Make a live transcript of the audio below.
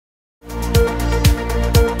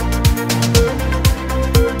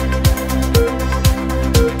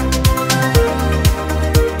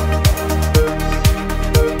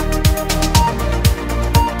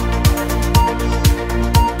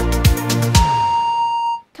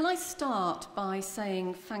start by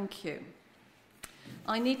saying thank you?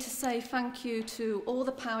 I need to say thank you to all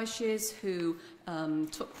the parishes who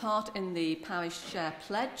took part in the parish share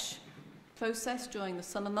pledge process during the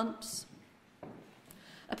summer months.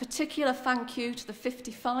 A particular thank you to the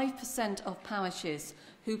 55% of parishes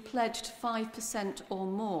who pledged 5% or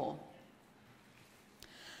more.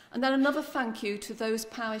 And then another thank you to those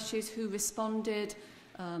parishes who responded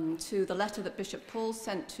to the letter that Bishop Paul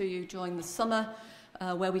sent to you during the summer,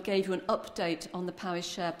 where we gave you an update on the parish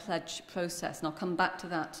share pledge process, and I'll come back to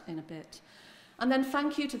that in a bit. And then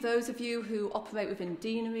thank you to those of you who operate within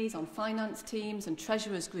deaneries, on finance teams and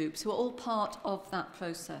treasurers groups, who are all part of that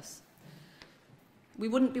process. We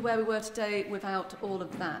wouldn't be where we were today without all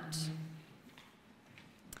of that.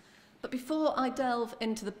 But before I delve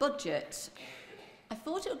into the budget, I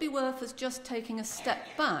thought it would be worth us just taking a step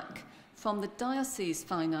back from the diocese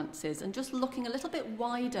finances and just looking a little bit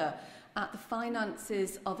wider at the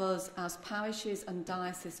finances of us as parishes and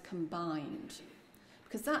dioceses combined.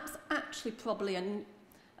 Because that's actually probably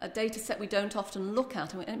a data set we don't often look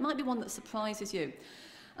at, and it might be one that surprises you.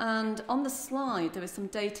 And on the slide, there is some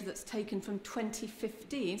data that's taken from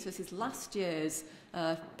 2015, so this is last year's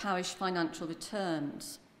parish financial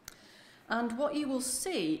returns. And what you will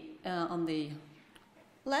see on the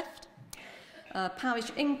left,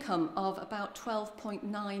 parish income of about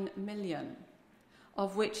 12.9 million,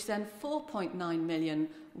 of which then 4.9 million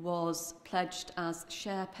was pledged as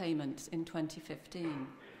share payments in 2015.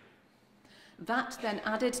 That then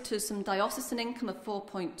added to some diocesan income of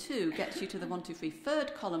 4.2 gets you to the 1, 2, 3,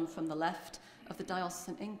 third column from the left of the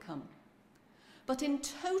diocesan income. But in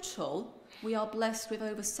total, we are blessed with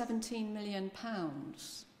over £17 million.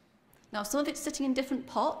 Now, some of it's sitting in different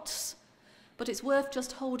pots, but it's worth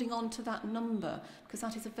just holding on to that number, because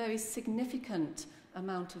that is a very significant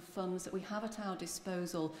amount of funds that we have at our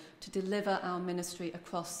disposal to deliver our ministry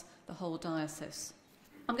across the whole diocese.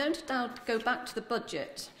 I'm going to now go back to the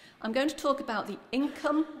budget. I'm going to talk about the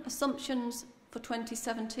income assumptions for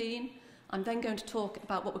 2017. I'm then going to talk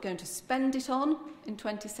about what we're going to spend it on in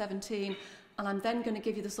 2017, and I'm then going to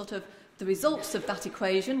give you the results of that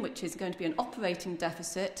equation, which is going to be an operating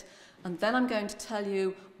deficit, and then I'm going to tell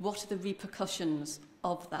you what are the repercussions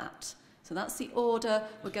of that. So that's the order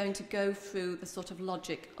we're going to go through the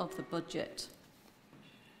logic of the budget.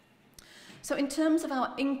 So in terms of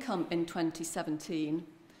our income in 2017,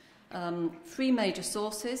 three major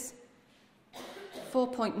sources: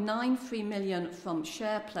 4.93 million from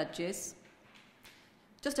share pledges,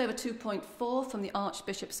 just over 2.4 from the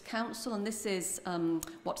Archbishop's Council, and this is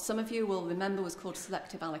what some of you will remember was called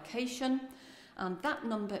selective allocation, and that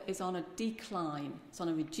number is on a decline. It's on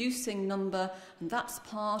a reducing number, and that's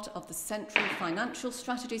part of the central financial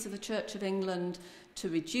strategies of the Church of England to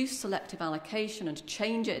reduce selective allocation and to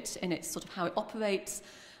change it in its how it operates.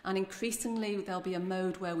 And increasingly there'll be a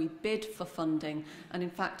mode where we bid for funding, and in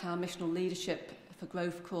fact our missional leadership for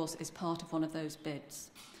growth course is part of one of those bids.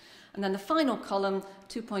 And then the final column,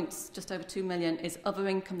 just over 2 million, is other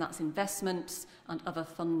income. That's investments and other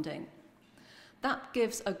funding. That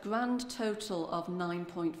gives a grand total of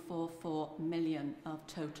 9.44 million of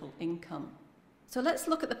total income. So let's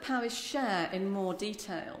look at the parish share in more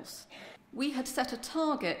details. We had set a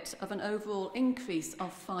target of an overall increase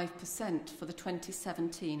of 5% for the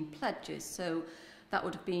 2017 pledges. So that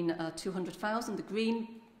would have been 200,000, the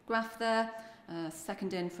green graph there,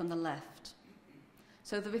 second in from the left.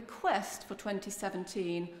 So the request for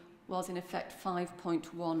 2017 was in effect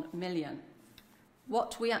 5.1 million.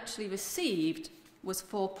 What we actually received was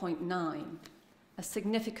 4.9, a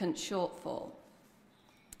significant shortfall.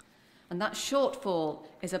 And that shortfall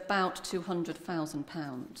is about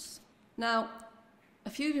 £200,000. Now, a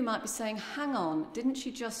few of you might be saying, hang on, didn't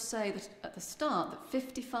she just say that at the start that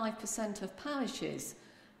 55% of parishes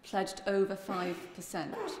pledged over 5%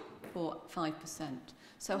 or 5%?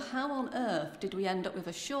 So how on earth did we end up with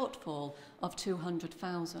a shortfall of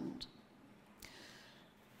 200,000?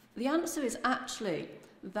 The answer is actually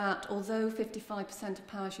that although 55% of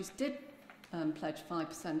parishes did pledge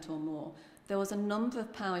 5% or more, there was a number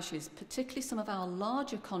of parishes, particularly some of our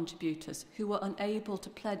larger contributors, who were unable to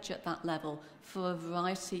pledge at that level for a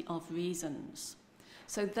variety of reasons.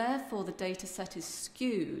 So therefore the data set is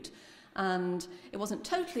skewed, and it wasn't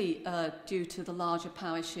totally due to the larger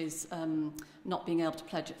parishes not being able to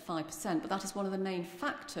pledge at 5%, but that is one of the main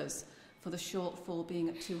factors for the shortfall being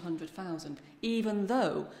at 200,000, even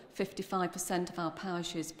though 55% of our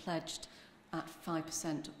parishes pledged at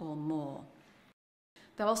 5% or more.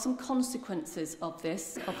 There are some consequences of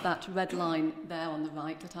this, of that red line there on the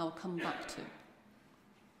right, that I'll come back to.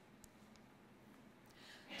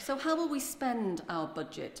 So how will we spend our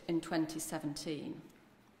budget in 2017?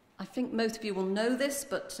 I think most of you will know this,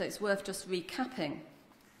 but it's worth just recapping.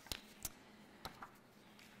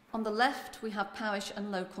 On the left, we have parish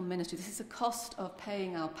and local ministry. This is a cost of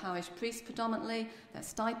paying our parish priests predominantly, their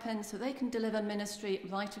stipends, so they can deliver ministry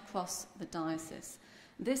right across the diocese.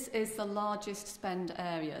 This is the largest spend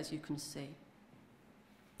area, as you can see.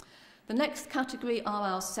 The next category are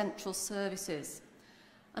our central services.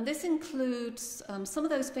 And this includes some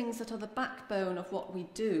of those things that are the backbone of what we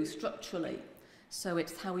do structurally. So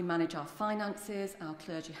it's how we manage our finances, our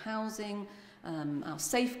clergy housing, our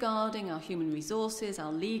safeguarding, our human resources,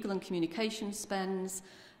 our legal and communication spends,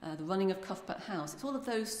 the running of Cuthbert House. It's all of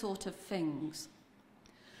those sort of things.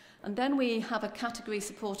 And then we have a category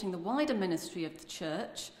supporting the wider ministry of the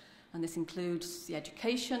church, and this includes the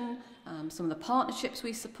education, some of the partnerships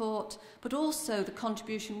we support, but also the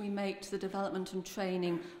contribution we make to the development and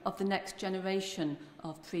training of the next generation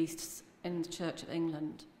of priests in the Church of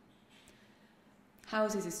England.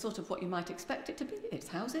 Houses is sort of what you might expect it to be. It's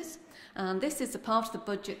houses. And this is the part of the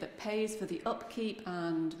budget that pays for the upkeep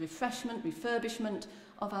and refurbishment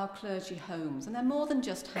of our clergy homes. And they're more than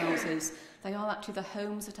just houses. They are actually the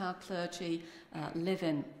homes that our clergy live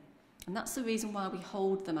in. And that's the reason why we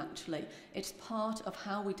hold them, actually. It's part of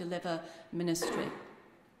how we deliver ministry.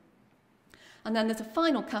 And then there's a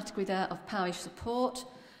final category there of parish support.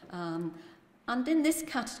 And in this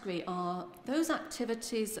category are those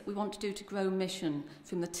activities that we want to do to grow mission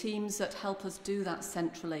from the teams that help us do that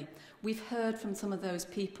centrally. We've heard from some of those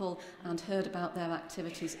people and heard about their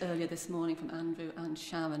activities earlier this morning from Andrew and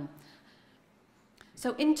Sharon.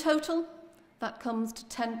 So in total, that comes to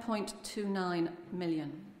 10.29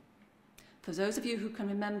 million. For those of you who can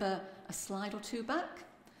remember a slide or two back,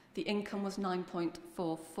 the income was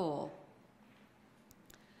 9.44.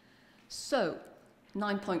 So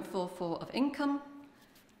 9.44 of income,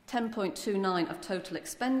 10.29 of total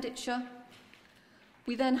expenditure.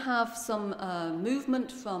 We then have some movement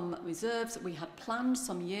from reserves that we had planned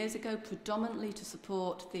some years ago, predominantly to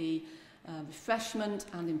support the refreshment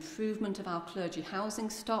and improvement of our clergy housing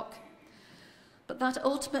stock. But that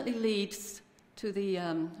ultimately leads to the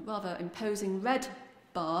rather imposing red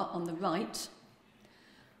bar on the right,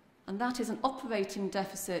 and that is an operating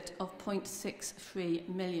deficit of 0.63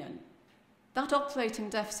 million. That operating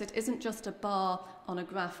deficit isn't just a bar on a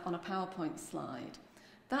graph on a PowerPoint slide.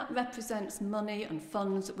 That represents money and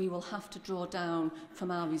funds that we will have to draw down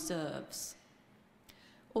from our reserves.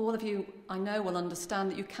 All of you, I know, will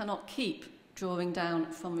understand that you cannot keep drawing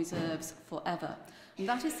down from reserves forever. And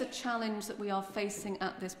that is the challenge that we are facing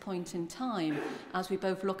at this point in time as we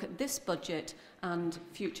both look at this budget and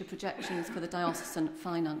future projections for the diocesan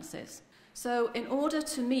finances. So in order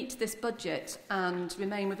to meet this budget and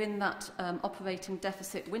remain within that operating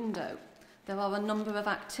deficit window, there are a number of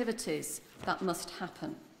activities that must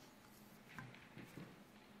happen.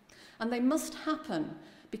 And they must happen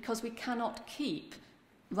because we cannot keep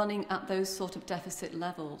running at those sort of deficit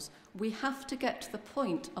levels. We have to get to the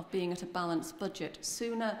point of being at a balanced budget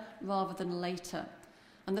sooner rather than later.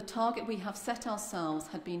 And the target we have set ourselves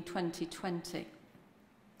had been 2020.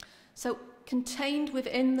 So contained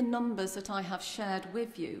within the numbers that I have shared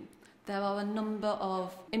with you, there are a number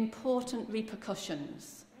of important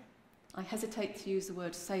repercussions. I hesitate to use the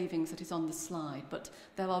word savings that is on the slide, but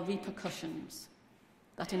there are repercussions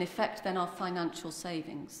that in effect then are financial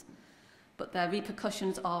savings. But their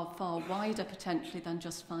repercussions are far wider potentially than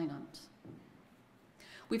just finance.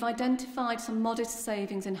 We've identified some modest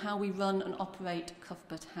savings in how we run and operate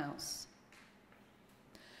Cuthbert House.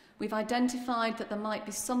 We've identified that there might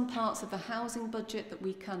be some parts of the housing budget that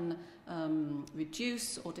we can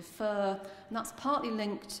reduce or defer, and that's partly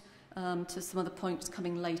linked to some of the points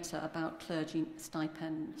coming later about clergy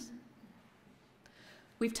stipends.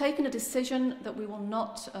 We've taken a decision that we will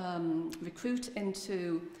not recruit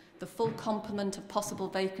into the full complement of possible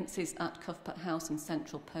vacancies at Cuthbert House and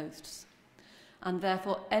central posts. And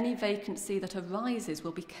therefore, any vacancy that arises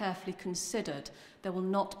will be carefully considered. There will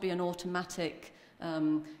not be an automatic,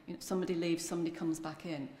 somebody leaves, somebody comes back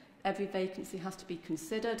in. Every vacancy has to be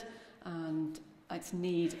considered and its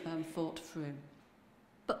need thought through.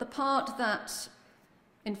 But the part that,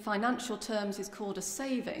 in financial terms, is called a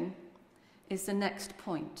saving is the next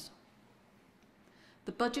point.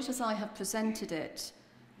 The budget, as I have presented it,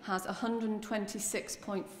 has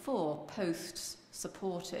 126.4 posts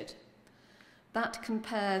supported. That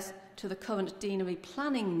compares to the current deanery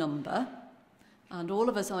planning number, and all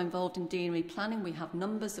of us are involved in deanery planning. We have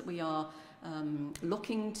numbers that we are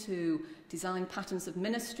looking to design patterns of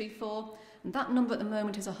ministry for, and that number at the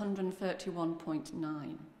moment is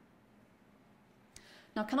 131.9.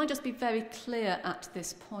 Now, can I just be very clear at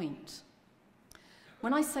this point?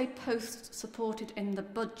 When I say posts supported in the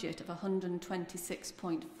budget of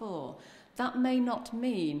 126.4, that may not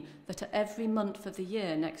mean that at every month of the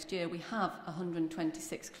year next year we have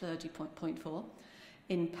 126 clergy.4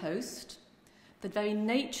 in post. The very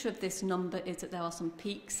nature of this number is that there are some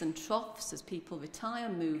peaks and troughs as people retire,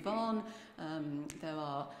 move on. There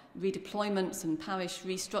are redeployments and parish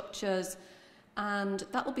restructures, and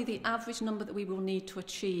that will be the average number that we will need to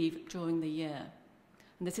achieve during the year.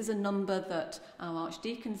 And this is a number that our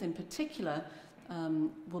archdeacons in particular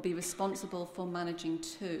will be responsible for managing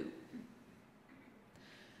too.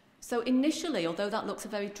 So initially, although that looks a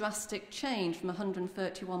very drastic change from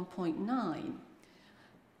 131.9,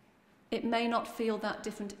 it may not feel that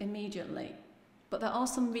different immediately, but there are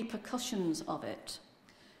some repercussions of it.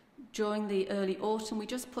 During the early autumn, we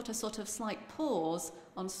just put a sort of slight pause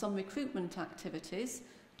on some recruitment activities,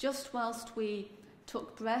 just whilst we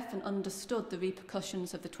took breath and understood the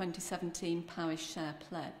repercussions of the 2017 parish share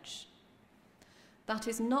pledge. That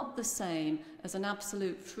is not the same as an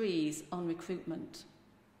absolute freeze on recruitment.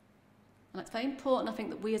 And it's very important, I think,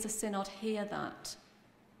 that we as a synod hear that.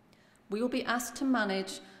 We will be asked to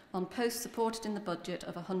manage on posts supported in the budget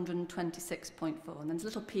of 126.4. And there's a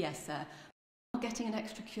little PS there. We're getting an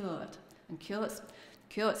extra curate, and curates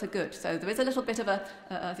are good. So there is a little bit of an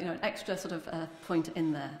extra sort of point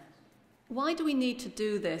in there. Why do we need to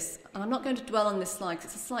do this? And I'm not going to dwell on this slide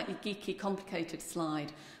because it's a slightly geeky, complicated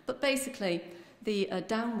slide. But basically, the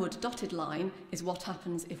downward dotted line is what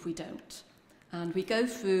happens if we don't. And we go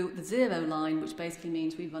through the zero line, which basically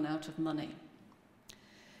means we run out of money.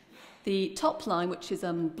 The top line, which is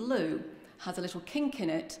blue, has a little kink in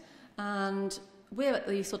it, and we're at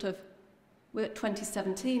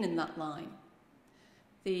 2017 in that line.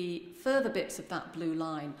 The further bits of that blue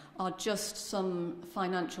line are just some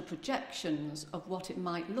financial projections of what it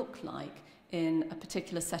might look like in a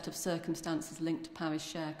particular set of circumstances linked to parish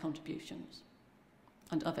share contributions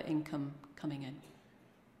and other income coming in.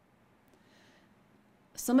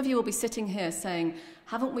 Some of you will be sitting here saying,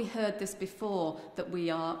 haven't we heard this before, that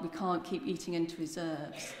we can't keep eating into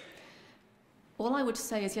reserves? All I would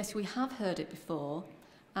say is, yes, we have heard it before,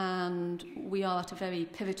 and we are at a very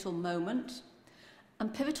pivotal moment.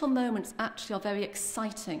 And pivotal moments actually are very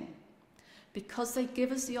exciting because they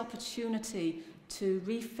give us the opportunity to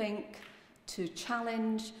rethink, to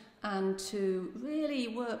challenge, and to really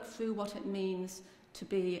work through what it means to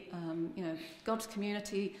be God's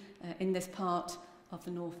community in this part of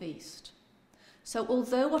the North East. So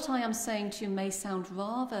although what I am saying to you may sound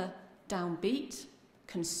rather downbeat,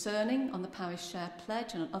 concerning on the parish share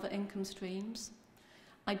pledge and on other income streams,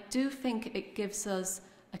 I do think it gives us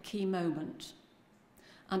a key moment.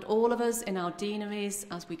 And all of us in our deaneries,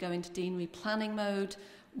 as we go into deanery planning mode,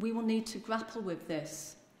 we will need to grapple with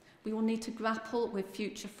this. We will need to grapple with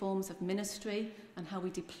future forms of ministry and how we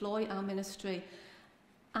deploy our ministry.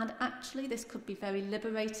 And actually, this could be very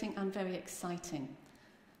liberating and very exciting.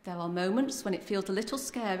 There are moments when it feels a little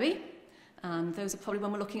scary, and those are probably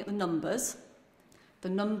when we're looking at the numbers. The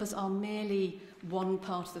numbers are merely one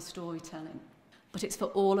part of the storytelling. But it's for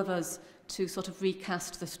all of us to sort of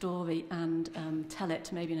recast the story and tell it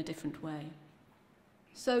maybe in a different way.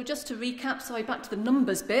 So just to recap, back to the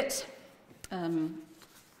numbers bit.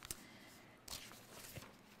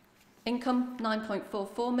 Income,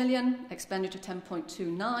 9.44 million, expenditure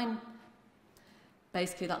 10.29.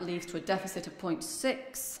 Basically, that leads to a deficit of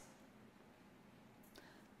 0.6.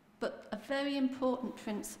 But a very important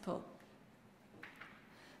principle,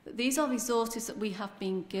 that these are resources that we have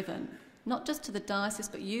been given, not just to the diocese,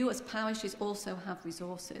 but you as parishes also have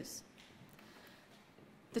resources.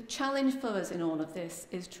 The challenge for us in all of this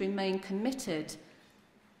is to remain committed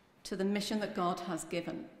to the mission that God has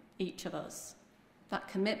given each of us, that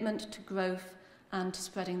commitment to growth and to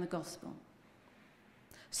spreading the gospel.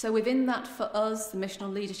 So within that, for us, the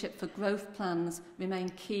missional leadership for growth plans remain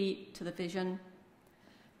key to the vision.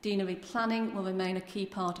 Deanery planning will remain a key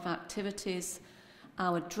part of activities.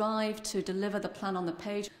 Our drive to deliver the plan on the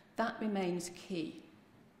page, that remains key.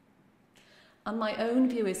 And my own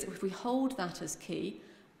view is that if we hold that as key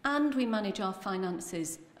and we manage our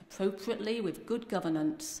finances appropriately with good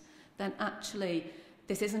governance, then actually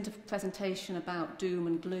this isn't a presentation about doom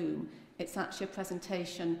and gloom. It's actually a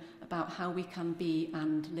presentation about how we can be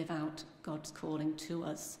and live out God's calling to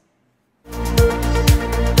us.